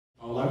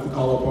like to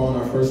call upon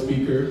our first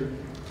speaker.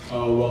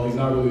 Well, he's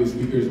not really a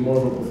speaker, he's more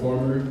of a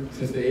performer.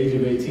 Since the age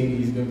of 18,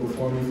 he's been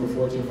performing for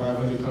Fortune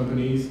 500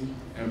 companies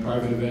and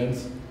private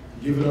events.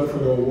 Give it up for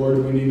the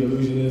award-winning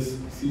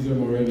illusionist, Caesar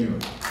Moreno.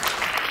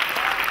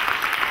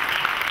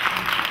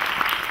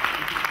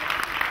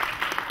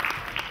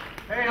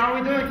 Hey, how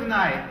are we doing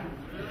tonight?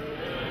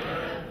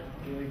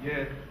 Good,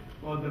 good.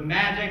 Well, the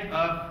magic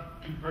of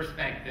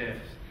perspective.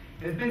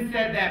 It's been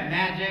said that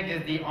magic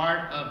is the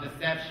art of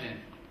deception.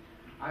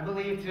 I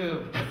believe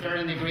to a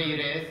certain degree it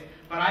is,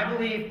 but I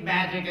believe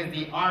magic is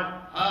the art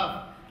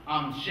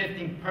of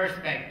shifting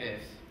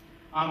perspectives.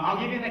 I'll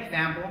give you an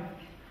example.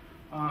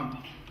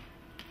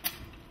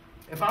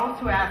 If I was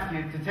to ask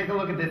you to take a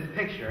look at this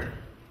picture,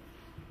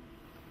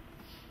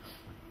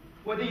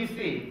 what do you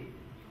see?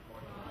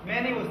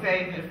 Many will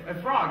say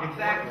a frog,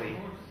 exactly.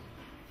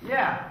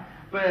 Yeah,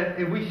 but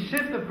if we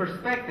shift the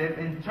perspective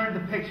and turn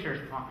the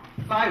picture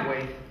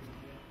sideways,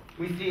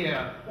 we see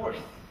a horse.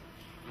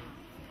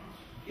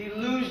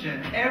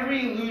 Illusion.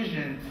 Every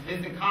illusion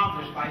is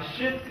accomplished by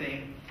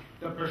shifting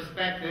the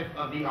perspective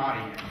of the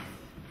audience.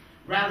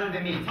 Rather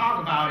than me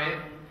talk about it,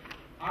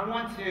 I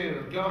want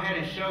to go ahead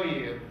and show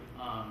you,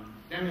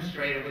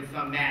 demonstrate it with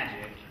some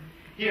magic.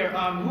 Here,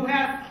 who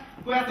has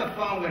a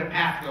phone with a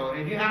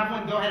passcode? If you have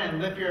one, go ahead and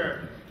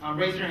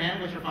raise your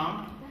hand with your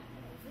phone.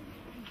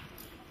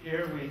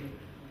 Here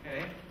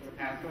okay, with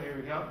a passcode, here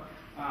we go.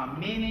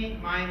 Meeny,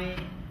 miny,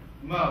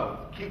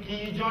 mo. Can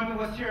you join me?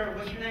 What's your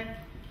name?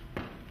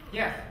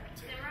 Yes.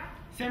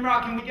 Simra.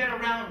 Simra, can we get a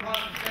round of applause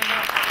for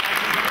Simra?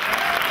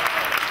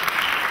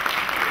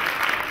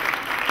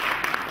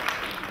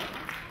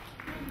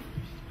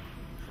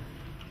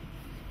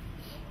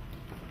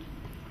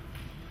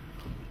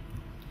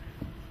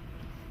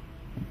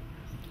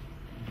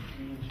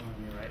 Can you join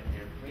me right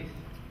here, please?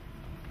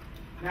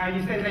 Now,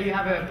 you said that you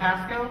have a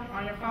passcode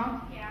on your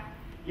phone? Yeah.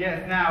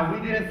 Yes. Now,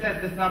 we didn't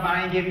set this up.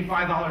 I didn't give you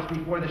 $5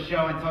 before the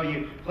show until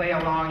you play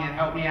along and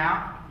help me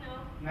out.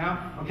 No?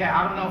 Okay,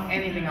 I don't know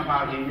anything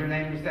about you. Your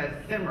name, you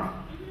said Simra.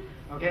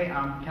 Okay,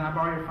 can I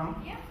borrow your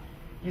phone? Yeah.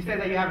 You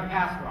said that you have a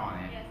password on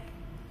it. Yes.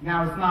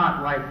 Now it's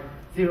not like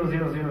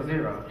 0000.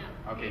 No.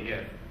 Okay,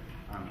 good.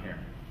 Here.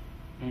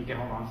 Can you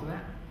hold on to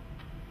that?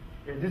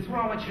 Here, this is what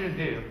I want you to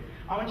do.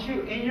 I want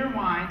you, in your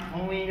mind,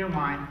 only in your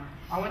mind,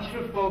 I want you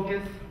to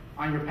focus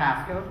on your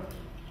passcode,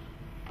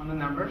 on the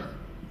numbers.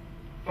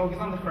 Focus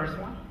on the first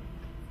one.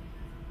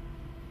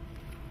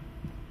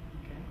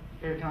 Okay.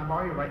 Here, can I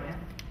borrow your right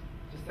hand?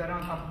 Just set it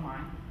on top of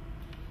mine.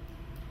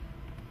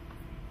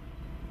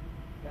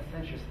 That's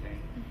interesting.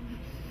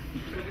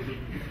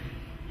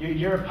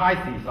 You're a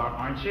Pisces,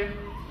 aren't you?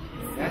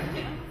 Yes?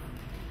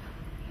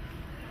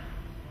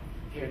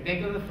 Here,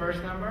 think of the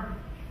first number.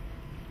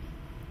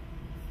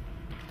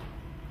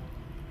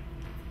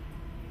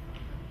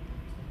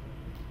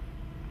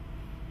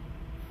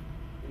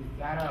 Is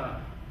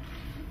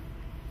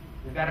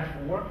that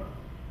a 4?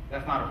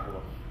 That's not a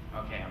 4.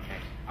 Okay.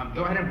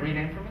 Go ahead and breathe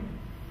in for me.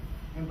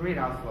 And breathe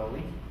out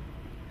slowly.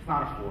 It's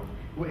not a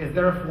 4. Is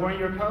there a 4 in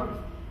your code?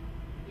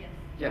 Yes.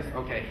 Yes,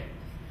 okay.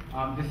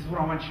 This is what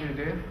I want you to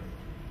do.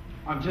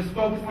 Just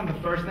focus on the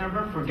first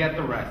number, forget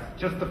the rest.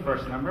 Just the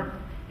first number.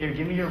 Here,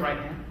 give me your right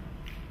hand.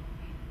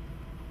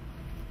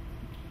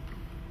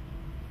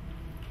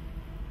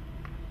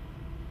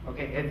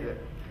 Okay,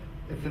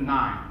 it's a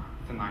 9.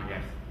 It's a 9,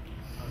 yes.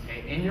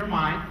 Okay, in your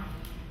mind,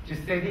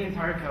 just say the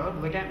entire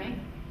code. Look at me.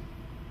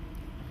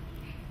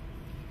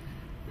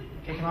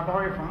 Okay, can I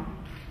borrow your phone?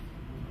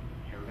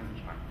 Here, we're going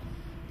to try.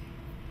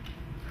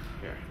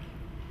 Here.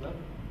 Look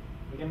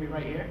at me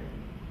right here.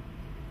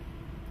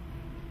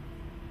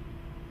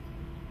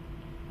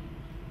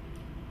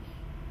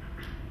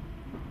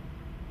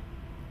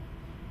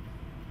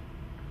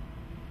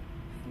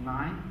 It's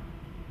 9.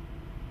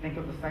 Think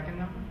of the second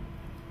number.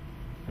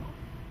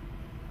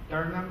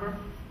 Third number.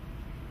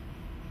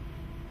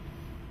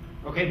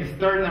 Okay, this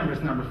third number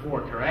is number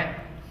 4,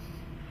 correct?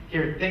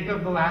 Here, think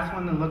of the last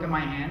one and look at my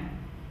hand.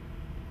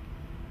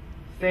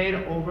 Say it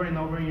over and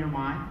over in your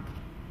mind.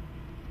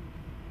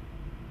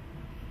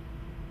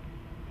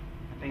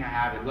 I think I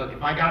have it. Look,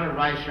 if I got it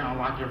right, sure, I'll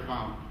lock your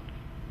phone.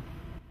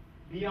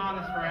 Be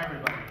honest for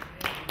everybody.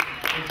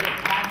 Is your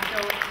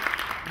passcode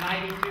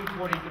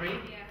 9243? Yeah.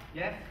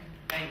 Yes?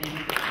 Thank you.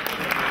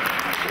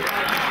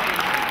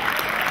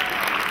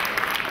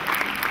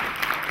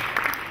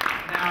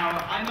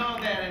 Now, I know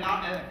that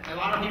a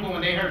lot of people,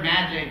 when they heard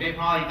magic, they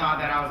probably thought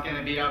that I was going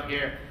to be up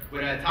here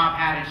with a top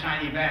hat and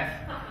shiny vest.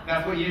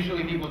 That's what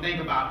usually people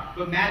think about.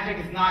 But magic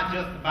is not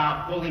just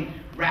about pulling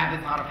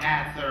rabbits out of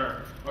hats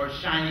or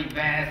shiny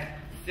vests,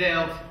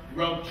 silks,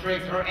 rope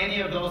tricks, or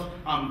any of those,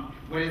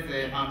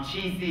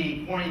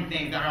 cheesy, corny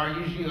things that are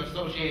usually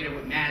associated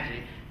with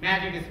magic.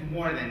 Magic is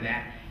more than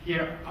that.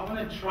 Here, I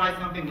want to try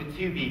something with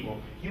 2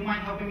 people. You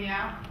mind helping me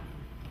out?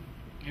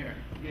 Here,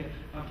 yeah.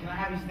 Can I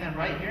have you stand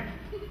right here?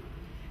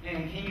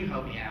 And can you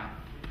help me out?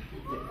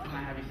 Can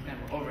I have you stand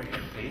over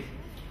here, please?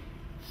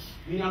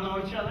 Do y'all know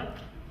each other?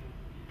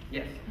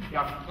 Yes.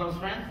 Y'all close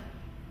friends?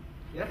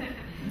 Yes?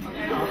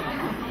 Okay.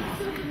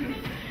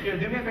 Here,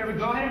 do me a favor.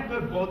 Go ahead and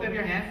put both of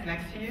your hands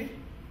next to you.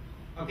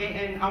 Okay,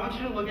 and I want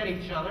you to look at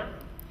each other.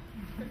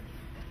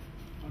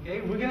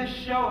 Okay, we're going to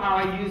show how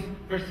I use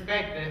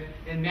perspective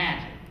in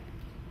magic.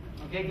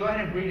 Okay, go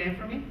ahead and breathe in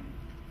for me.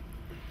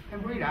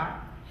 And breathe out.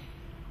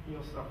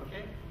 You'll stop,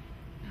 okay?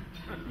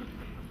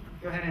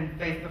 Go ahead and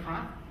face the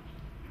front.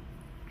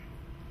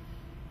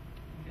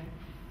 Okay.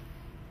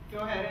 Go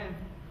ahead and,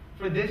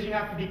 for this you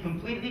have to be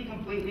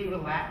completely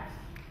relaxed.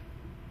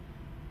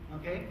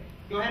 Okay?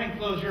 Go ahead and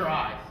close your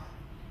eyes.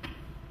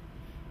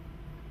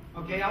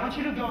 Okay, I want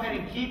you to go ahead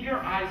and keep your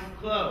eyes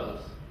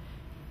closed.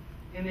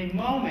 In a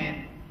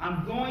moment,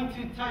 I'm going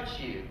to touch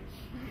you.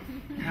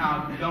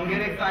 Now, don't get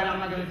excited, I'm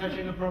not going to touch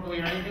you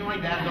inappropriately or anything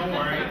like that, don't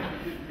worry.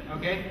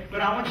 Okay? But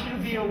I want you to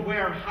be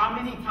aware of how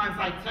many times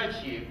I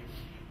touch you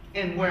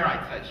and where I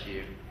touch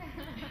you.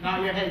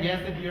 Nod your head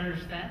yes if you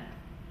understand.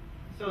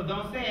 So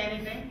don't say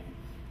anything.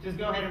 Just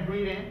go ahead and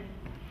breathe in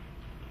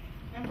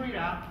and breathe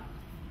out.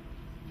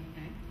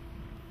 Okay.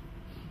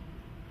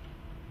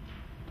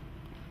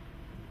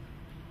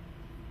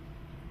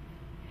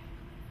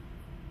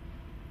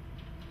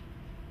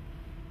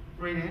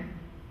 Breathe in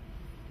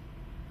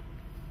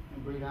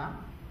and breathe out.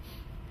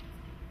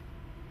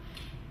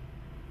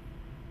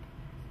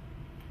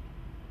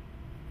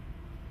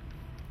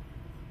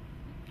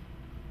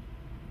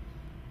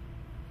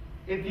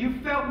 If you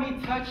felt me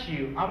touch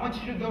you, I want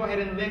you to go ahead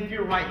and lift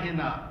your right hand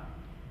up.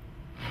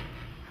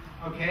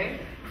 Okay?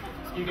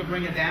 You can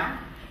bring it down.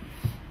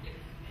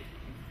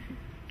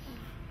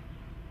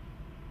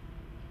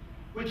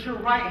 With your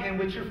right hand,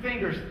 with your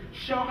fingers,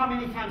 show how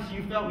many times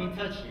you felt me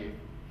touch you.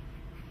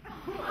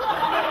 Go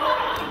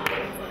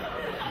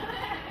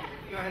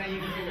ahead and you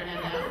can bring your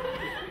hand down.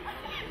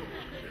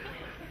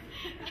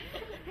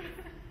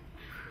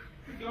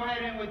 Go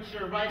ahead and with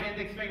your right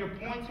index finger,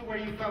 point to where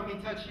you felt me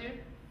touch you.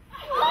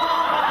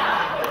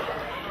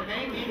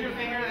 Okay, leave your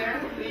finger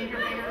there. Leave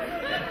your finger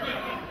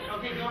there.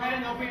 Okay, go ahead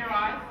and open your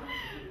eyes.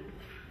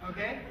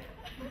 Okay?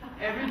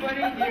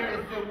 Everybody here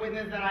is the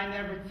witness that I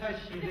never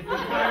touched you. This is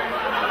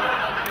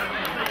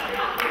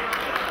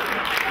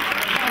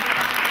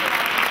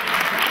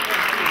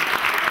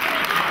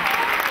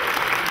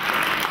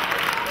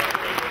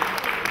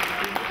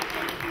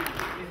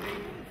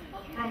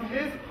from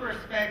his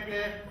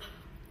perspective,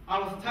 I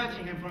was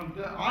touching him. From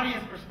the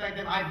audience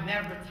perspective, I've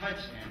never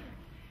touched him.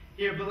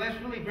 Here, but let's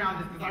really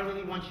ground this because I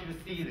really want you to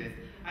see this.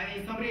 I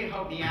need somebody to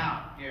help me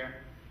out here.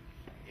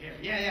 Here.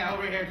 Yeah,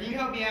 over here. Can you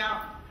help me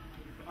out?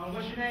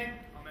 What's your name?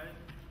 Ahmed.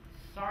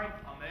 Sorry?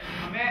 Ahmed.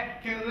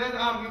 Okay, let's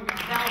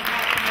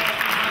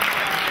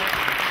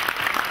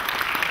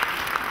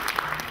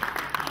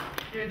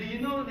here, do you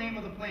know the name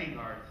of the playing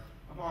cards?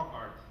 Of all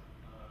cards?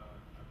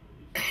 I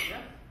believe so.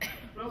 Yeah.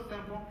 Real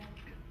simple.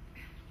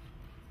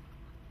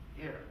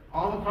 Here.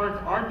 All the cards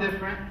are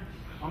different.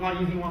 I'm not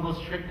using one of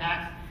those trick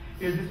hacks.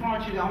 Here, this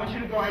one I want you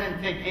to go ahead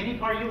and take any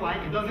card you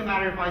like. It doesn't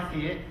matter if I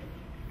see it.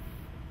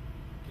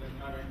 Doesn't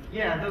matter?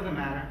 Yeah, it doesn't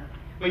matter.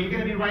 But you're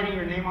going to be writing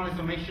your name on it,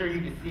 so make sure you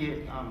can see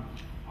it on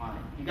it.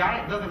 You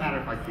got it? Doesn't matter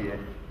if I see it.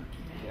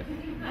 Yes.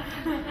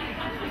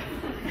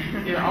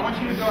 Here, I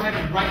want you to go ahead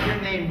and write your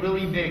name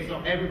really big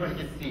so everybody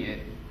can see it.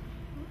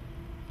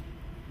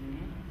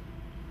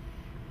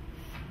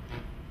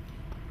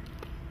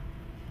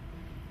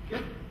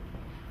 Good.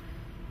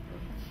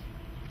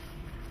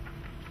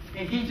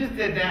 And he just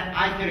did that.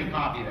 I couldn't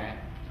copy that.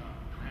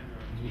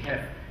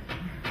 Yes.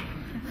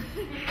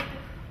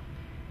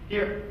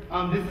 Here,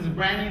 this is a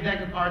brand new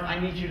deck of cards. I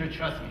need you to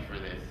trust me for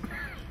this.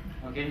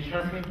 Okay, you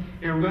trust me?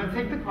 Here, we're going to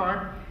take the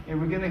card, and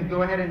we're going to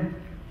go ahead and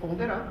fold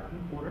it up in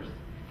quarters.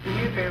 Do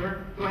me a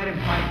favor. Go ahead and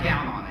bite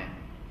down on it.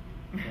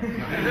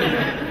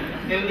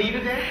 And leave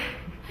it there.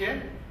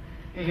 Okay?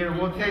 And here,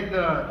 we'll take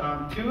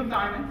the 2 of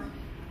diamonds.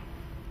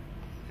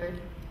 Okay?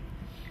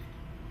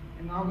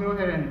 And I'll go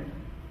ahead and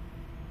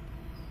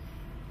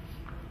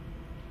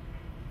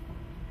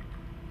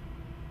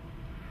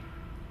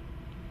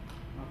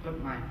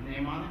put my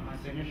name on it, my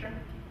signature,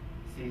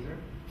 Caesar.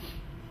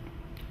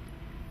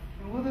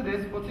 And we'll do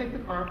this. We'll take the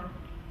card.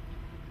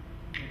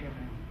 Give it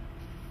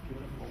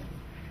a fold.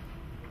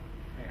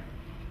 There.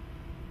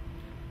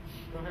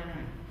 Go ahead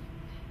and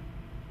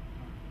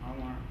I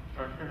don't want to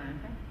touch it or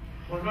anything.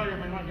 What about your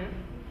hand like this?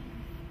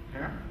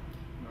 Here.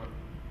 No.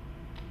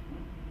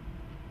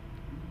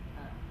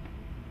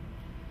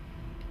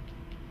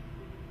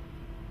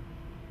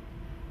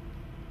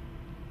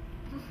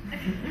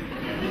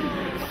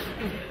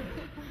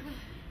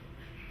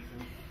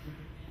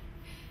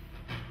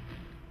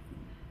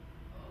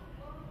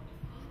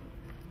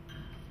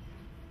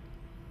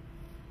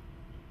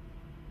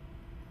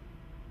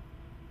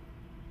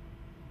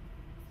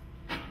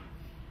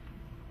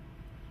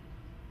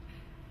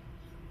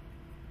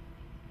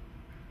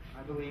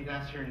 I believe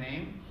that's your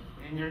name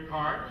in your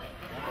card.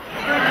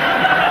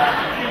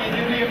 Can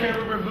you do me a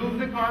favor? Remove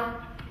the card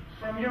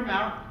from your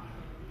mouth.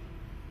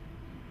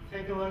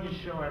 Take a look and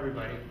show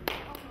everybody.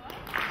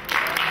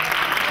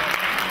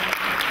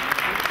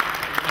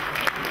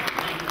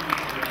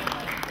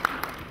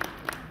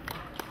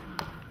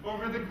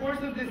 Over the course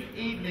of this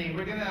evening,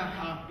 we're going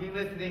to be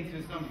listening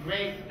to some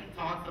great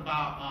talks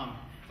about,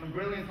 some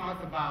brilliant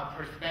talks about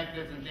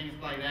perspectives and things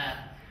like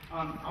that.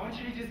 I want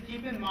you to just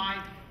keep in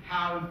mind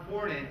how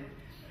important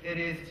it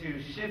is to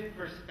shift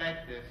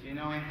perspectives, you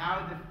know, and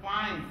how it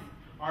defines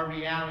our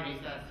realities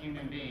as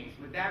human beings.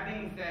 With that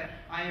being said,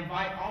 I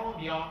invite all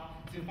of y'all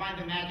to find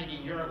the magic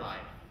in your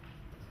life.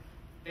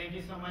 Thank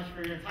you so much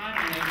for your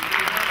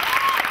time.